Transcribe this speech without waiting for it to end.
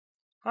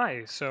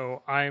Hi,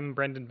 so I'm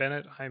Brendan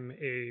Bennett. I'm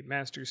a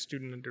master's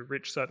student under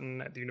Rich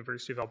Sutton at the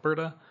University of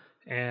Alberta,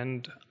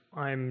 and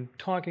I'm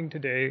talking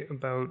today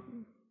about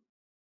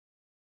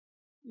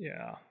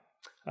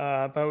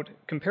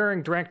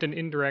comparing direct and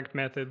indirect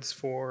methods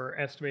for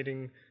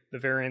estimating the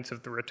variance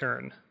of the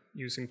return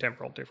using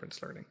temporal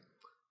difference learning.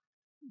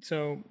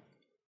 So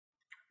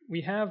we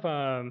have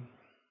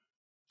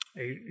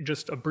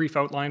just a brief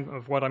outline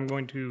of what I'm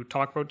going to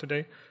talk about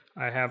today.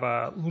 I have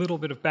a little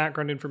bit of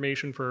background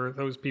information for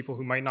those people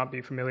who might not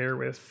be familiar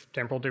with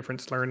temporal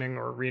difference learning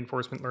or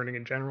reinforcement learning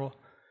in general.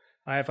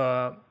 I have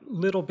a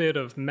little bit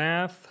of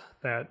math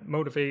that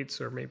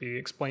motivates or maybe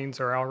explains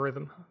our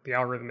algorithm, the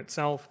algorithm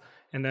itself,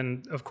 and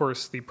then, of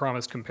course, the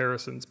promised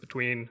comparisons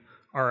between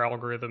our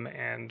algorithm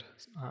and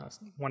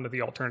one of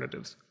the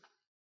alternatives.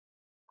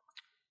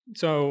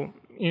 So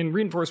in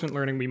reinforcement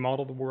learning, we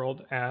model the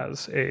world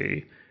as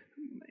an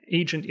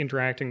agent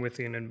interacting with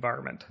an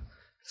environment.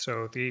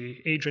 So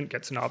the agent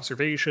gets an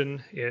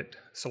observation, it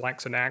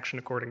selects an action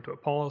according to a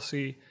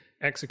policy,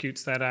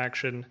 executes that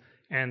action,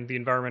 and the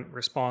environment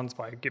responds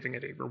by giving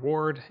it a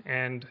reward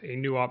and a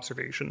new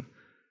observation.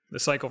 The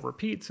cycle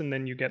repeats, and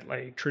then you get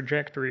a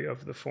trajectory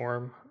of the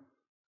form,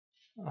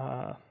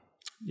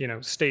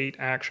 state,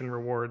 action,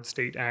 reward,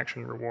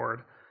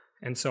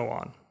 and so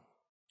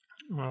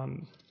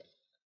on.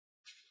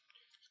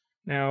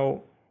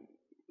 Now,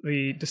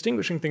 the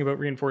distinguishing thing about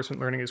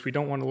reinforcement learning is we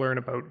don't want to learn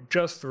about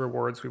just the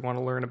rewards, we want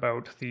to learn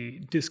about the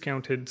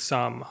discounted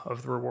sum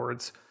of the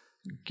rewards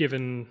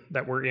given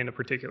that we're in a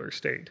particular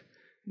state.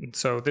 And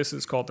so this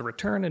is called the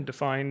return and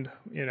defined,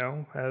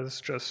 as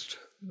just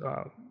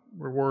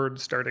reward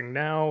starting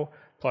now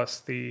plus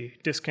the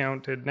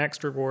discounted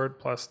next reward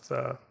plus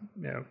the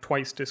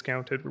twice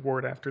discounted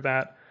reward after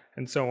that,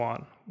 and so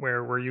on,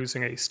 where we're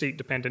using a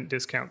state-dependent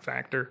discount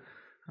factor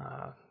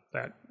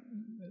that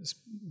has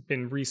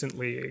been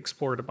recently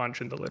explored a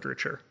bunch in the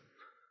literature.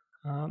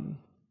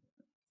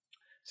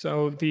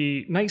 So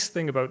the nice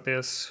thing about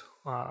this,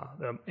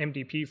 the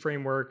MDP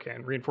framework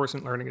and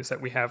reinforcement learning, is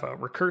that we have a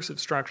recursive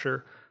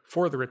structure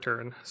for the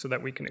return so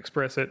that we can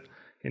express it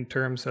in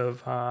terms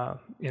of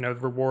the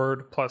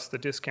reward plus the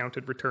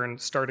discounted return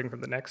starting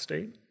from the next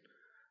state.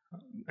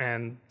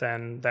 And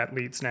then that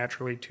leads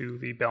naturally to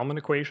the Bellman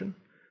equation,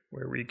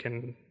 where we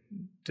can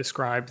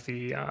describe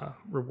the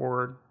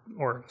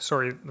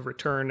the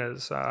return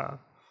as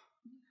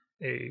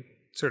a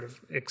sort of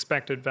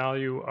expected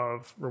value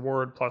of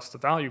reward plus the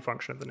value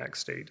function of the next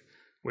state,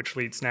 which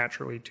leads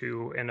naturally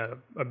to an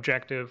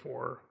objective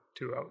or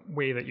to a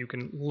way that you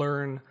can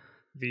learn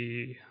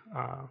to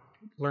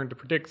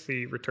predict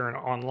the return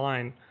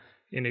online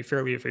in a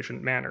fairly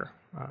efficient manner.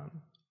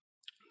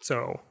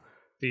 So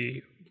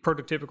the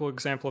prototypical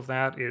example of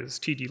that is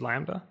TD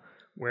lambda,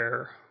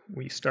 where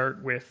we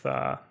start with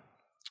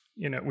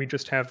we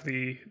just have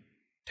the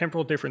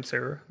temporal difference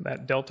error,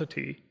 that delta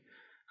t,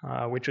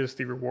 which is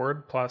the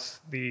reward plus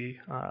the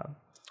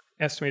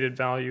estimated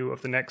value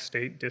of the next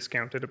state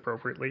discounted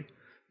appropriately,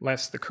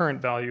 less the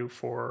current value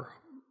for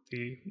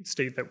the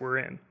state that we're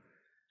in.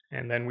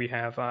 And then we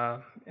have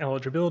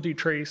eligibility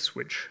trace,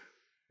 which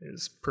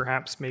is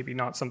perhaps maybe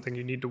not something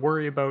you need to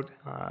worry about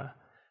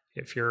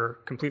if you're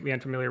completely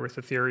unfamiliar with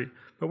the theory,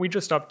 but we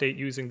just update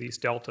using these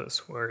deltas,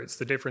 where it's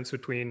the difference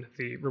between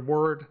the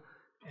reward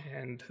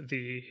and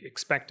the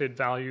expected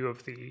value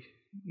of the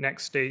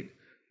next state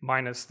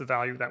minus the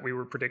value that we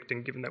were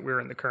predicting given that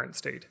we're in the current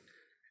state.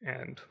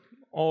 And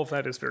all of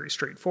that is very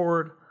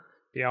straightforward.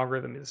 The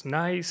algorithm is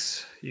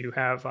nice. You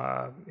have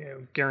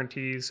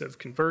guarantees of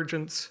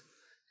convergence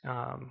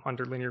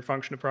under linear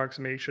function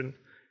approximation.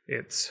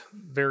 It's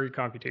very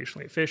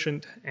computationally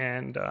efficient,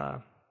 and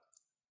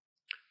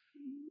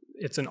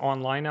it's an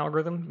online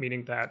algorithm,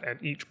 meaning that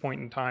at each point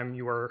in time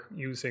you are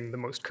using the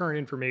most current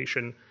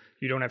information.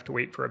 You don't have to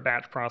wait for a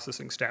batch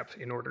processing step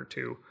in order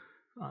to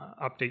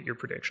update your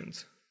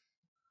predictions.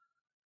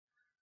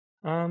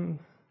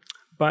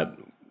 But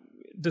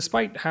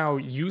despite how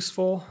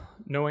useful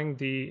knowing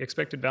the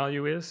expected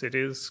value is, it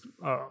is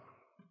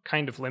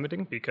kind of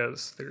limiting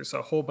because there's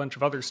a whole bunch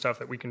of other stuff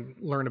that we can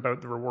learn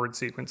about the reward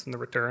sequence and the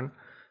return.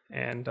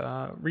 And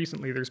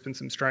recently there's been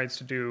some strides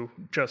to do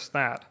just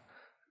that.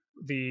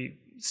 The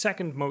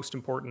second most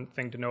important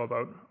thing to know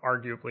about,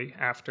 arguably,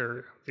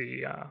 after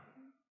the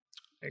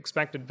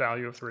expected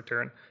value of the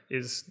return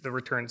is the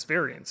return's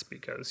variance,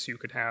 because you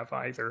could have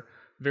either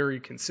very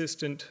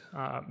consistent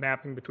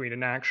mapping between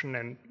an action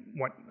and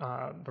what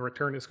the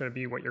return is going to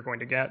be, what you're going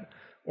to get,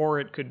 or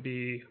it could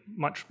be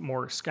much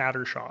more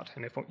scattershot,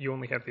 and if you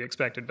only have the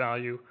expected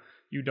value,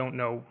 you don't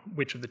know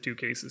which of the two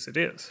cases it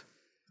is.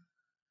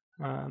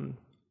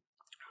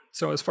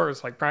 So as far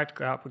as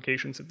practical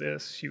applications of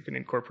this, you can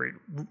incorporate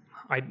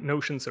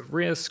notions of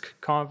risk,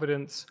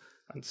 confidence,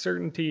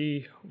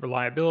 uncertainty,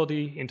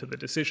 reliability into the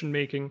decision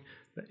making.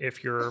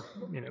 If you're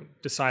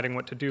deciding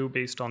what to do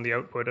based on the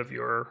output of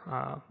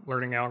your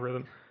learning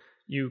algorithm,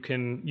 you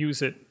can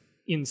use it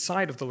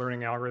inside of the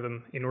learning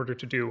algorithm in order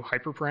to do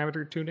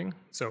hyperparameter tuning.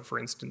 So for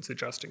instance,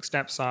 adjusting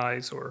step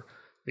size or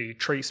the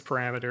trace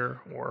parameter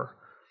or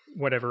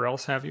whatever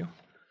else have you.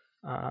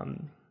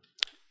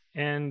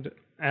 And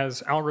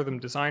as algorithm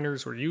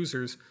designers or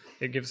users,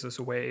 it gives us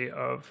a way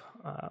of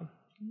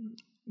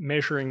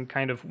measuring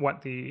kind of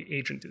what the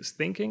agent is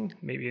thinking,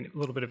 maybe a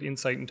little bit of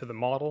insight into the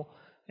model,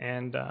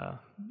 and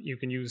you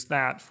can use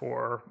that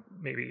for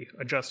maybe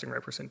adjusting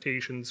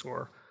representations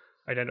or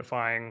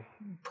identifying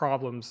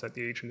problems that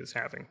the agent is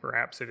having.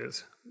 Perhaps it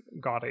has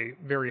got a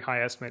very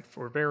high estimate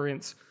for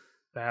variance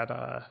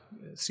that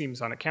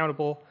seems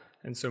unaccountable,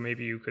 and so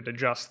maybe you could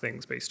adjust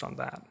things based on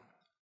that.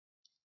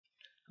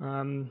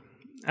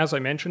 As I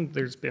mentioned,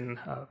 there's been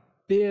a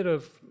bit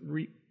of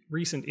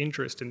recent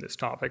interest in this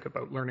topic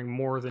about learning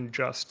more than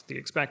just the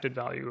expected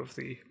value of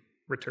the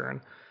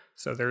return.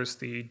 So there's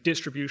the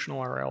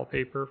distributional RL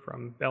paper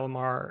from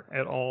Belmar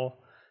et al.,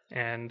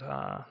 and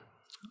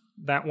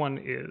that one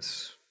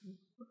is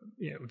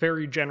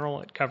very general.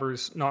 It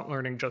covers not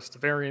learning just the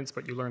variance,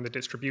 but you learn the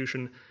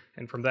distribution,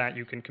 and from that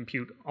you can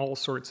compute all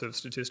sorts of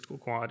statistical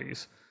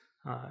quantities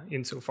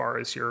insofar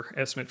as your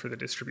estimate for the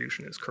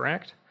distribution is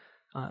correct.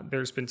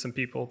 There's been some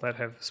people that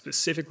have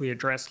specifically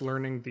addressed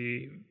learning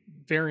the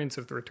variance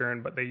of the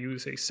return, but they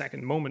use a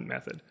second moment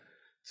method.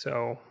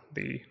 So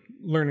the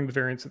learning the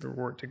variance of the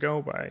reward to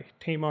go by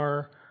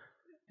Tamar,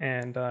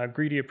 and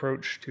greedy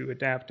approach to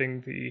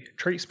adapting the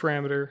trace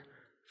parameter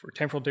for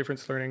temporal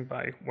difference learning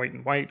by White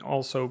and White,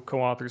 also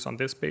co-authors on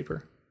this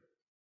paper.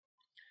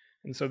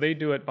 And so they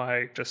do it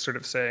by just sort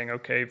of saying,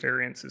 okay,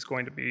 variance is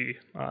going to be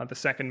the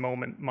second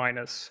moment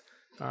minus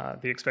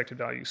the expected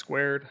value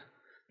squared.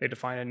 They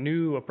define a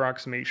new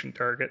approximation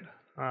target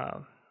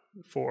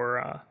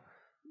for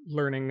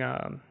learning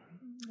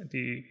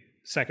the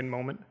second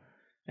moment,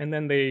 and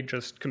then they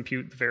just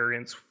compute the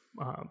variance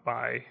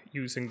by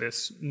using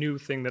this new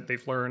thing that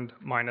they've learned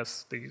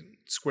minus the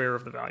square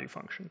of the value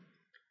function.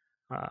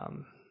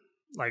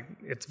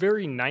 It's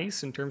very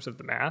nice in terms of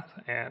the math,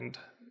 and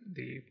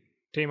the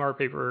Tamar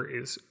paper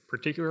is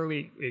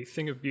particularly a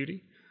thing of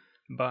beauty,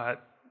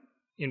 but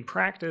in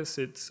practice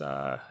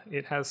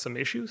it has some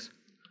issues.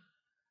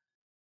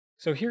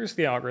 So here's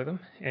the algorithm,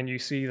 and you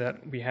see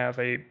that we have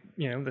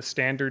the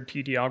standard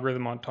TD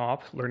algorithm on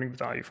top, learning the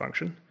value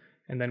function,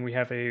 and then we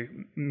have a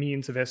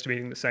means of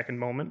estimating the second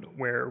moment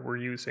where we're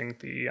using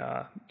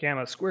the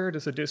gamma squared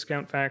as a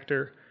discount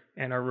factor,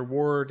 and our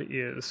reward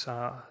is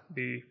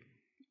the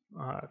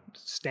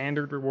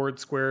standard reward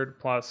squared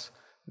plus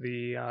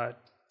the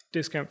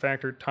discount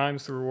factor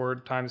times the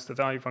reward times the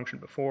value function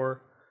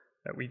before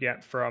that we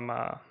get from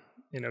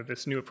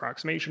this new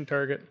approximation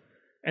target.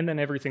 And then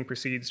everything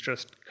proceeds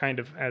just kind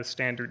of as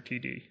standard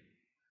TD.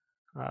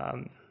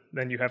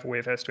 Then you have a way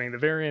of estimating the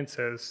variance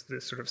as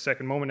this sort of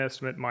second moment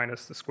estimate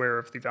minus the square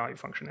of the value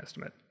function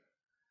estimate.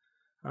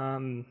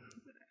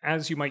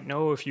 As you might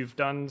know, if you've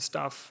done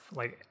stuff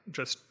like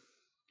just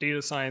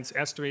data science,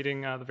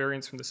 estimating the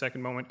variance from the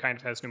second moment kind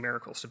of has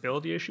numerical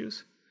stability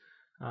issues.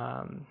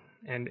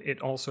 And it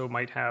also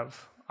might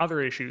have other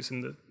issues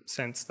in the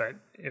sense that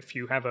if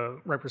you have a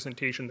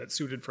representation that's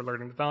suited for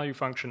learning the value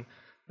function,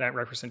 that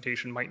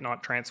representation might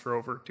not transfer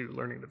over to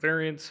learning the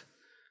variance.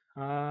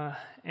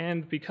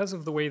 And because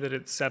of the way that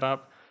it's set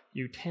up,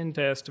 you tend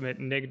to estimate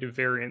negative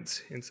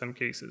variance in some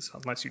cases,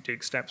 unless you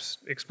take steps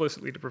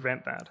explicitly to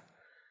prevent that.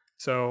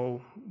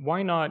 So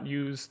why not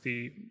use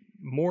the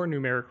more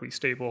numerically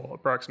stable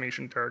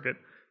approximation target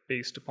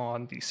based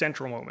upon the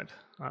central moment,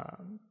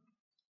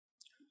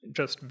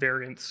 just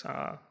variance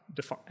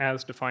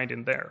as defined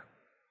in there.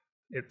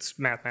 It's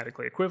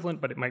mathematically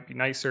equivalent, but it might be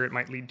nicer, it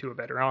might lead to a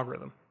better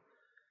algorithm.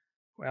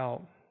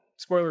 Well,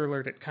 spoiler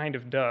alert, it kind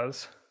of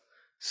does.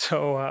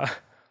 So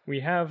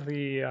we have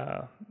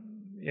the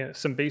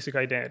some basic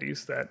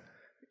identities that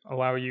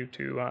allow you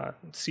to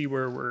see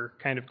where we're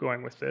kind of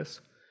going with this.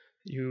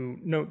 You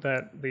note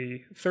that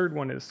the third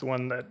one is the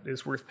one that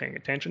is worth paying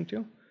attention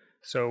to.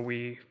 So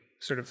we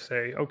sort of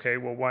say, okay,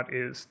 well, what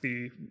is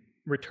the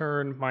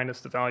return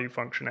minus the value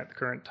function at the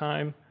current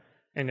time?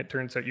 And it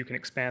turns out you can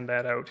expand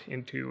that out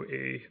into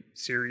a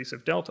series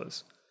of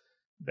deltas.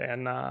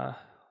 Then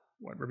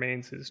what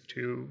remains is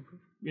to,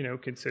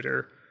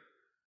 consider,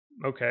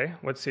 okay,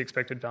 what's the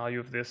expected value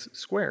of this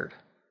squared?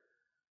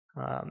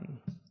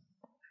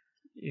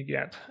 You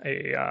get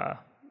a,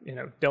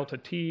 delta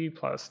t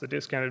plus the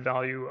discounted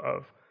value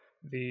of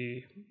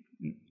the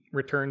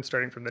return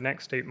starting from the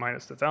next state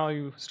minus the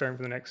value starting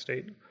from the next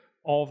state,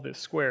 all of this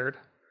squared.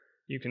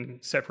 You can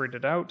separate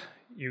it out.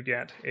 You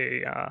get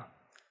a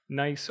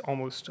nice,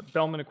 almost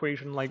Bellman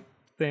equation-like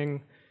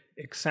thing,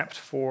 except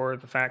for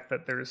the fact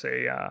that there's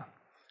a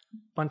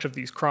bunch of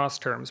these cross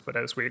terms, but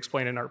as we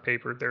explain in our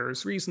paper,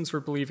 there's reasons for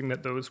believing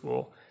that those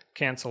will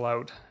cancel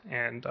out,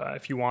 and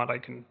if you want, I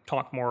can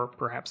talk more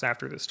perhaps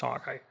after this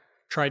talk. I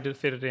tried to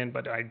fit it in,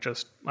 but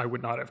I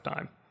would not have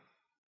time.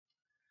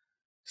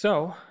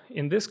 So,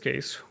 in this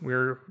case,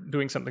 we're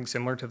doing something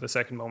similar to the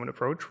second moment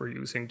approach. We're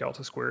using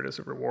delta squared as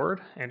a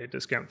reward and a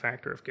discount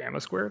factor of gamma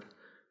squared.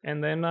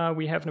 And then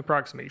we have an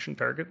approximation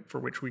target for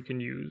which we can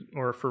use,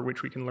 or for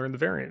which we can learn the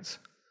variance.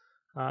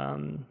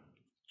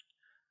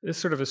 This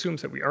sort of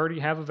assumes that we already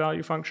have a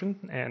value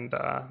function, and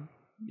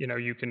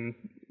you can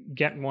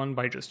get one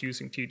by just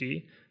using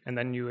TD, and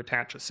then you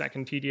attach a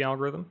second TD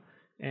algorithm.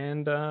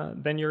 and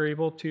then you're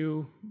able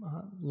to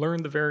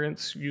learn the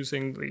variance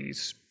using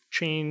these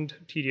chained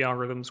TD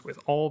algorithms with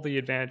all the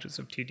advantages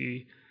of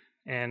TD,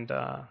 and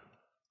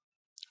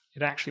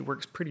it actually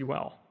works pretty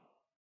well.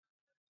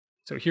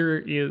 So here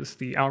is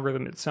the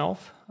algorithm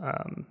itself.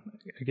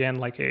 Again,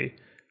 like a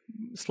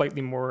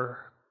slightly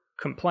more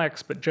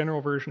complex but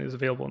general version is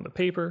available in the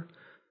paper,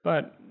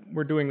 but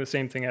we're doing the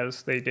same thing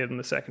as they did in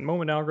the second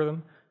moment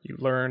algorithm. You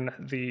learn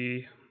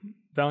the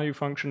value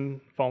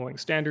function following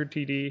standard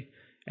TD,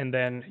 and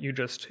then you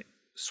just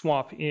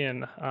swap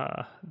in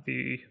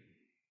the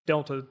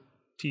delta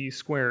t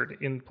squared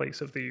in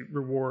place of the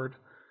reward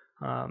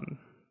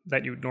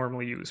that you would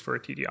normally use for a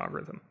TD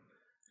algorithm.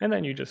 And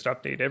then you just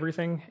update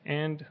everything,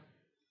 and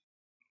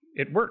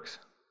it works.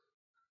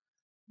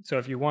 So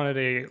if you wanted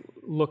a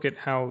look at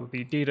how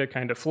the data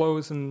kind of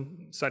flows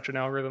in such an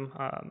algorithm,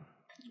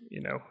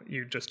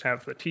 you just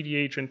have the TD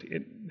agent.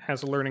 It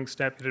has a learning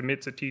step. It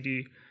emits a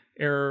TD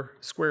error,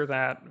 square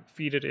that,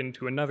 feed it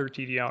into another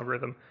TD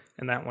algorithm,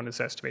 and that one is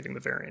estimating the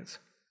variance.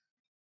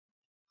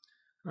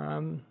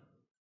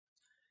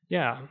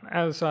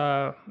 As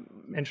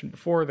mentioned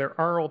before, there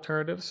are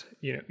alternatives.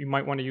 You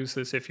might want to use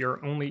this if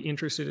you're only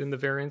interested in the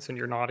variance and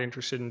you're not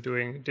interested in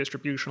doing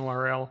distributional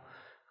RL.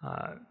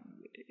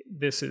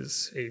 This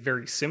is a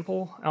very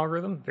simple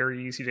algorithm,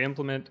 very easy to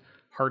implement,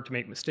 hard to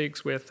make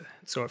mistakes with.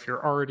 So if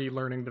you're already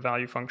learning the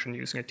value function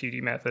using a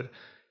TD method,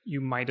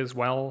 you might as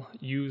well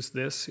use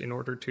this in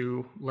order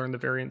to learn the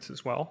variance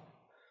as well.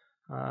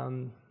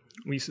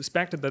 We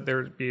suspected that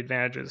there would be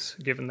advantages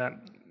given that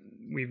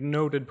we've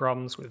noted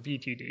problems with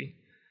VTD,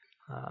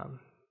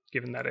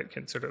 given that it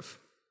can sort of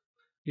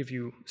give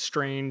you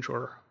strange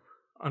or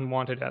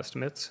unwanted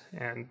estimates,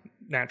 and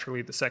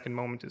naturally the second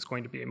moment is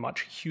going to be a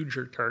much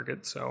huger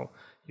target, so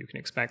you can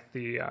expect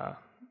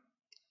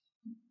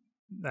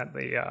that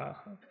the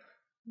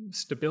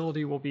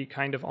stability will be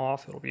kind of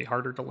off. It'll be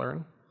harder to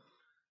learn.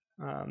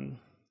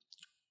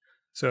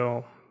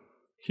 So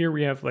here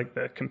we have like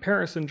the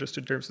comparison just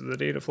in terms of the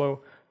data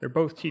flow. They're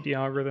both TD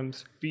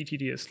algorithms.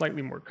 VTD is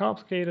slightly more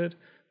complicated,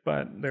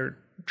 but they're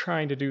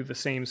trying to do the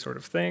same sort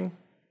of thing.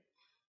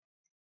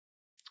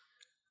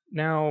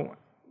 Now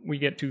we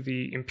get to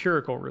the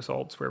empirical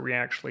results where we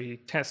actually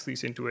test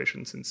these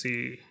intuitions and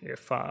see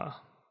if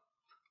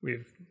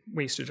we've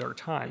wasted our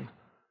time.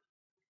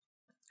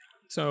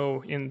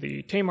 So in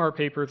the Tamar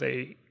paper,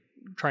 they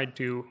tried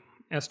to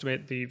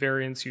estimate the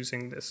variance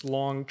using this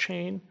long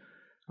chain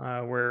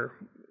where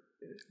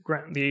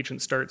the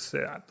agent starts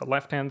at the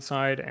left-hand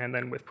side and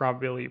then with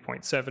probability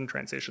 0.7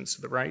 transitions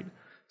to the right.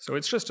 So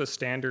it's just a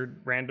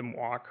standard random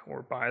walk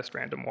or biased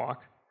random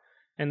walk.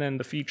 And then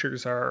the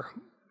features are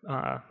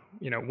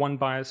one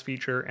bias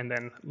feature and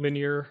then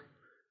linear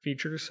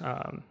features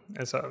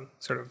as a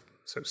sort of,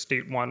 so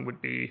state 1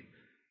 would be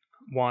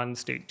 1,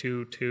 state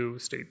 2, 2,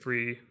 state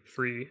 3,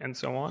 3, and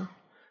so on.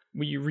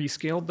 We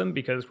rescaled them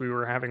because we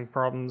were having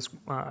problems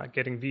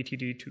getting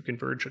VTD to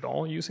converge at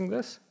all using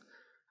this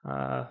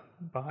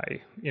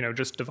by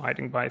just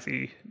dividing by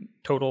the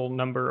total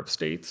number of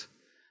states.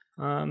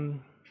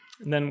 And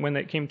then when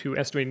it came to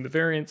estimating the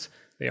variance,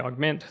 they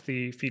augment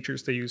the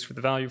features they use for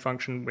the value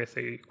function with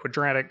a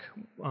quadratic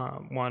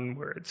one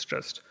where it's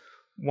just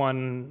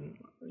one,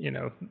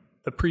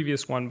 the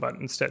previous one, but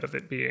instead of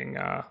it being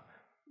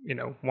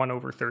 1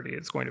 over 30,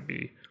 it's going to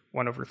be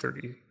 1 over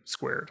 30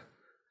 squared,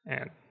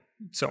 and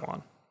so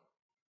on.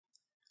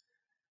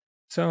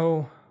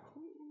 So,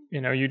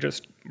 you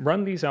just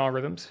run these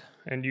algorithms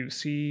and you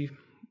see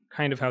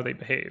kind of how they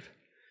behave.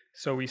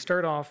 So we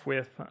start off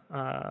with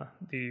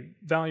the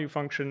value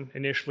function.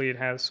 Initially it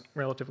has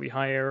relatively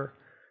high error,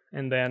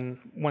 and then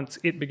once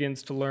it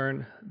begins to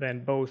learn,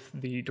 then both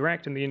the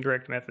direct and the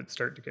indirect methods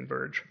start to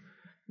converge.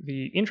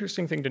 The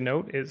interesting thing to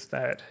note is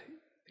that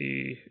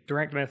the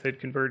direct method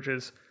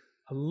converges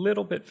a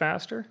little bit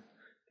faster,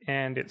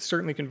 and it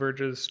certainly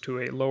converges to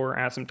a lower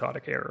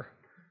asymptotic error.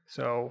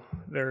 So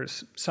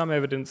there's some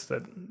evidence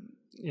that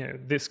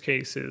this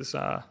case is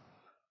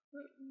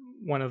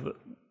one of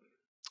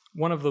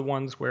the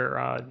ones where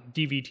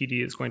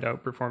dVTD is going to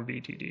outperform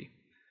VTD.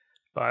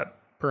 But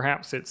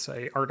perhaps it's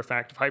an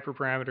artifact of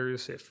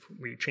hyperparameters. If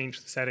we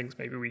change the settings,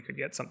 maybe we could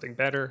get something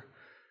better.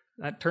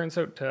 That turns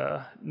out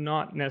to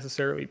not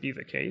necessarily be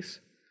the case.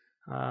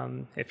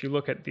 If you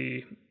look at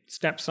the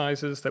step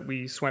sizes that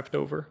we swept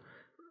over,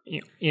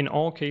 in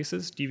all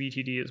cases,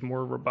 dVTD is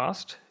more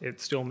robust.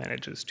 It still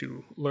manages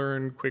to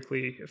learn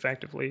quickly,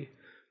 effectively,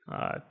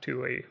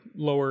 to a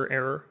lower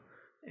error.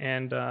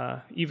 And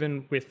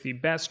even with the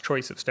best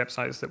choice of step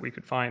size that we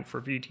could find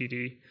for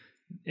VTD,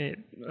 it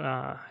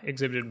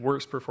exhibited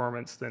worse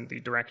performance than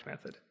the direct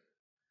method.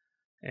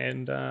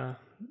 And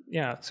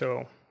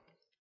so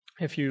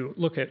if you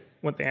look at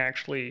what they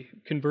actually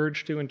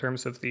converge to in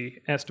terms of the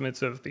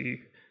estimates of the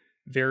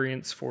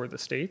variance for the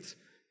states,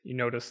 you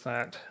notice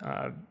that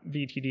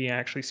VTD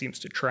actually seems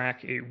to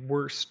track a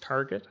worse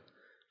target,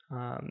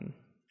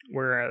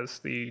 whereas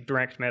the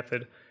direct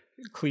method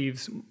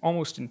cleaves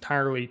almost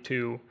entirely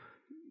to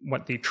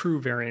what the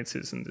true variance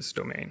is in this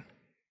domain.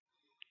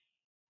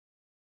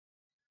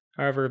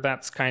 However,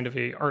 that's kind of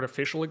an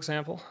artificial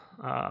example.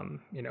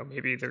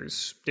 Maybe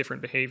there's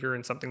different behavior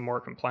in something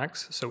more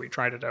complex, so we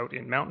tried it out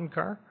in Mountain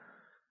Car.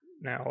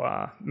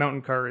 Now,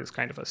 Mountain Car is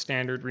kind of a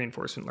standard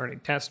reinforcement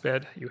learning test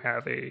bed. You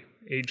have an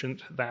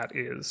agent that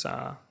is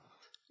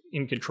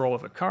in control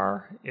of a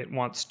car. It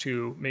wants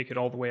to make it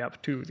all the way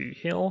up to the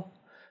hill,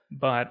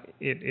 but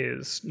it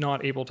is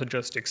not able to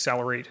just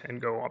accelerate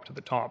and go up to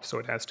the top, so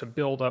it has to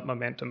build up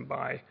momentum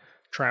by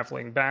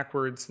traveling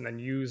backwards and then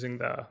using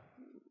the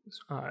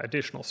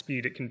additional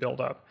speed it can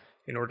build up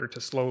in order to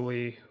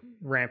slowly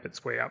ramp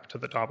its way up to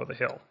the top of the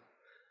hill.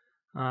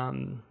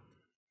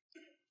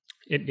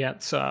 It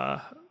gets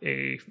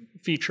a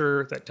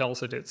feature that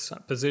tells it its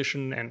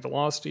position and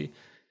velocity,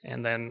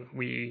 and then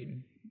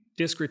we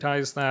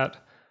discretize that,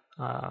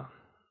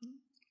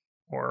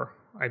 or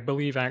I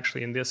believe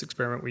actually in this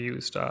experiment we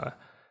used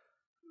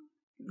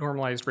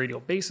normalized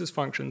radial basis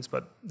functions,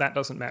 but that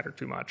doesn't matter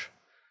too much.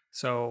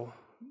 So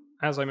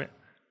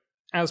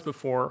as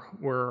before,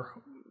 we're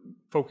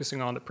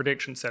focusing on the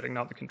prediction setting,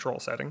 not the control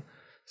setting.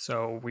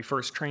 So we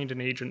first trained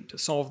an agent to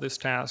solve this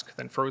task,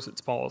 then froze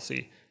its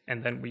policy,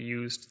 and then we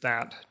used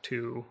that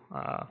to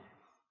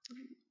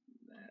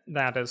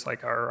that as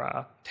like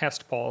our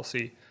test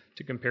policy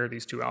to compare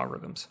these two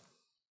algorithms.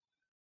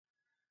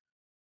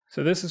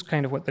 So this is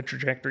kind of what the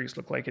trajectories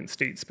look like in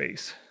state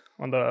space.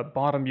 On the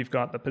bottom, you've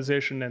got the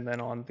position, and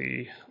then on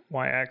the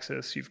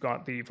y-axis, you've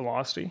got the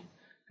velocity.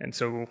 And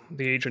so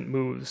the agent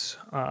moves,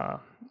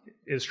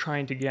 is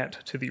trying to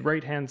get to the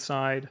right-hand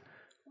side,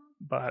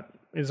 but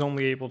is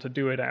only able to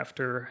do it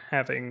after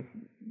having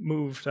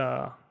moved,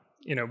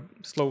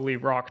 slowly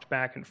rocked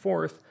back and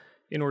forth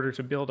in order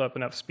to build up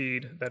enough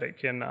speed that it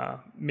can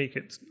make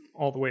it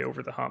all the way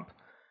over the hump.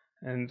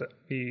 And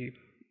the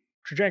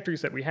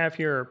trajectories that we have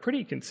here are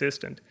pretty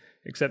consistent,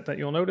 except that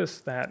you'll notice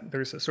that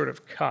there's a sort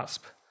of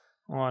cusp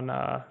on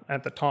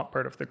at the top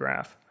part of the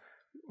graph,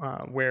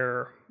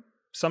 where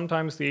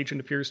sometimes the agent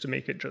appears to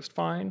make it just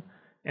fine,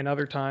 and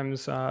other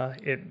times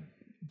it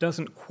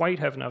doesn't quite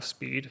have enough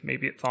speed,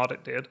 maybe it thought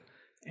it did,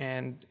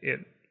 and it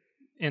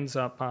ends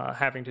up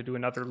having to do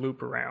another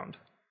loop around.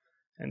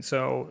 And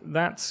so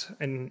that's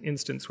an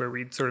instance where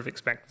we'd sort of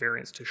expect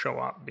variance to show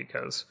up,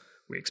 because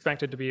we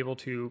expected to be able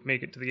to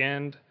make it to the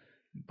end,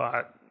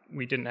 but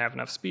we didn't have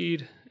enough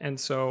speed, and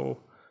so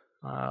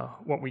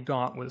what we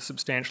got was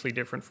substantially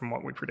different from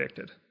what we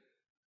predicted.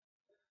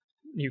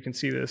 You can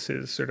see this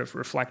is sort of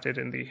reflected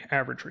in the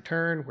average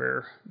return,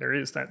 where there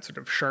is that sort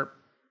of sharp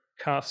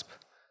cusp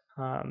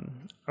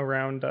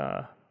around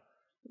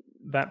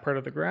that part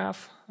of the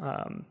graph,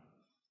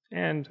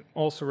 and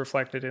also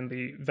reflected in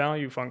the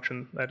value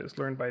function that is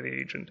learned by the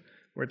agent,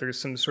 where there's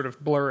some sort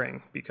of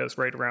blurring, because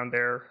right around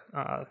there,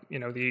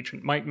 the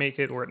agent might make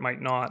it or it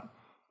might not,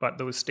 but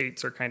those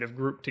states are kind of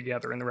grouped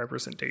together in the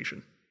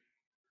representation.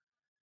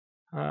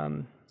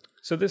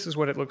 So this is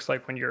what it looks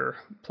like when you're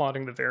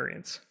plotting the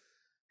variance.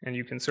 And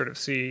you can sort of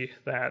see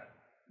that,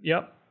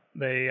 yep,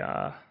 there's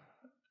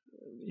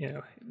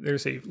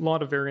a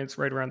lot of variance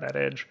right around that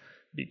edge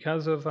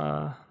because of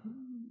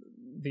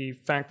the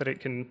fact that it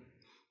can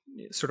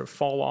sort of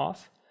fall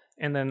off.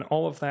 And then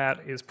all of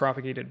that is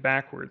propagated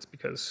backwards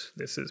because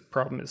this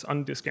problem is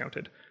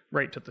undiscounted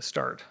right to the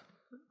start.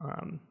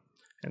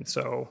 And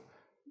so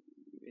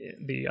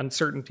the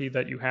uncertainty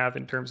that you have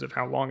in terms of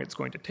how long it's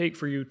going to take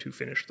for you to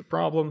finish the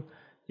problem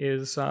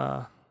is,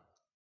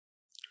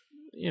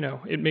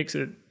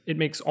 it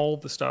makes all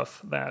the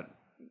stuff that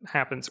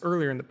happens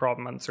earlier in the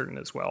problem uncertain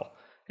as well.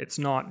 It's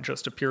not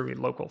just a purely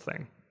local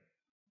thing.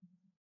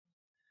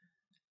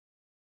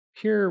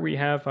 Here we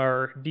have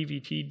our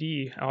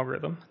DVTD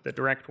algorithm, the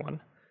direct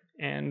one,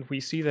 and we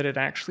see that it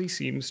actually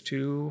seems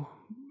to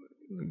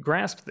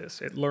grasp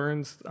this. It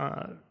learns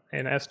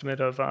an estimate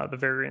of the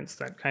variance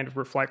that kind of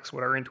reflects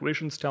what our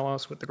intuitions tell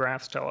us, what the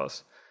graphs tell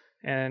us.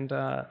 And,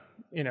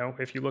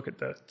 if you look at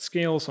the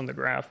scales on the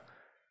graph,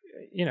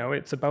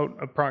 it's about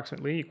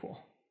approximately equal.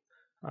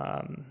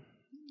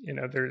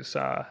 There's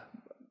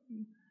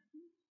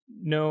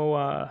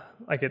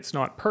it's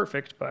not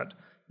perfect, but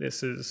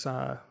this is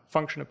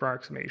function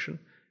approximation,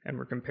 and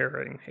we're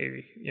comparing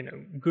a,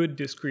 good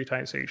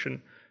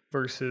discretization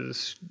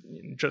versus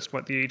just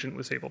what the agent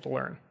was able to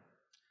learn.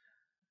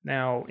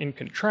 Now, in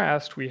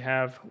contrast, we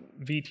have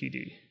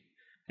VTD,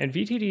 and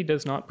VTD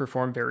does not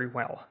perform very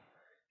well.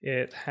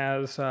 It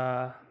has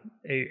a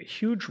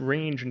huge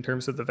range in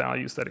terms of the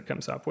values that it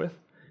comes up with,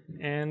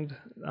 and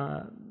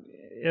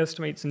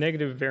estimates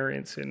negative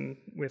variance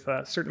with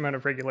a certain amount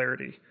of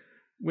regularity,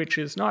 which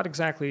is not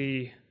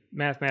exactly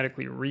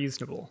mathematically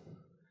reasonable.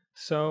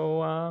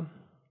 So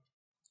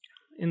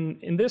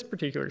in this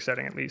particular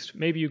setting, at least,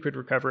 maybe you could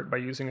recover it by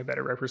using a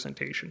better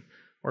representation,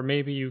 or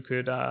maybe you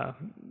could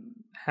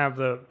have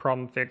the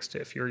problem fixed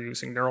if you're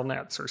using neural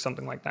nets or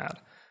something like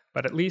that.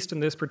 But at least in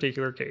this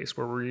particular case,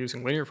 where we're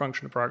using linear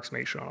function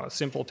approximation on a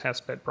simple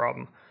testbed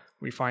problem,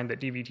 we find that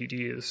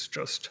DVTD is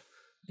just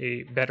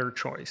a better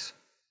choice.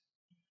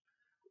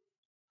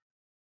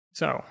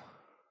 So,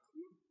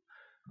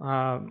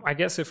 I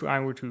guess if I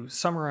were to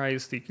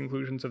summarize the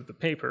conclusions of the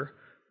paper,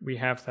 we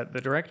have that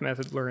the direct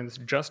method learns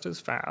just as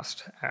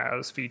fast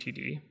as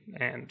VTD,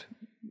 and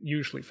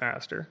usually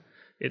faster.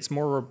 It's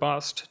more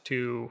robust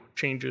to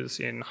changes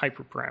in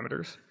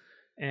hyperparameters,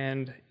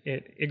 and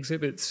it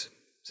exhibits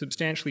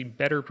substantially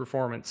better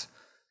performance,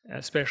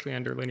 especially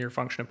under linear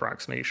function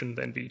approximation,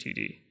 than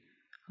VTD.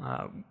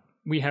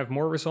 We have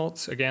more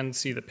results. Again,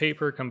 see the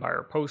paper, come by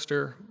our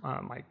poster.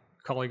 My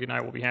colleague and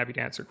I will be happy to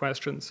answer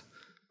questions,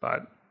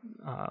 but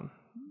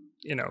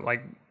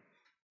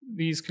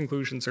these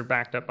conclusions are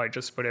backed up by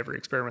just about every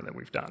experiment that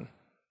we've done.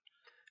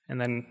 And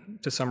then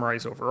to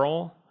summarize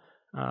overall,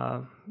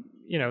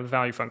 the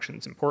value function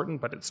is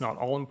important, but it's not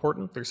all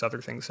important. There's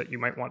other things that you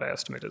might want to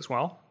estimate as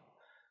well.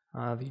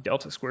 The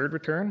delta squared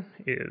return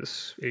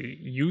is a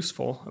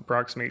useful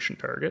approximation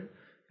target,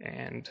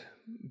 and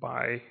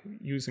by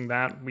using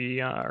that,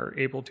 we are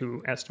able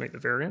to estimate the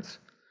variance.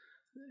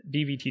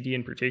 DVTD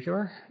in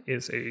particular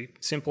is a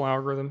simple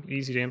algorithm,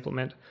 easy to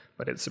implement,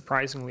 but it's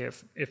surprisingly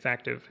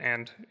effective,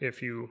 and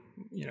if you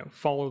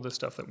follow the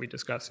stuff that we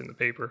discuss in the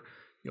paper,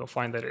 you'll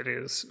find that it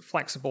is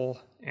flexible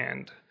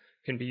and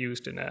can be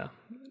used in a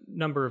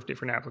number of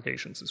different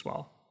applications as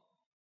well.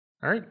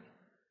 All right,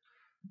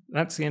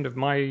 that's the end of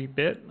my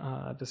bit.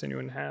 Does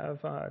anyone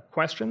have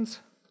questions?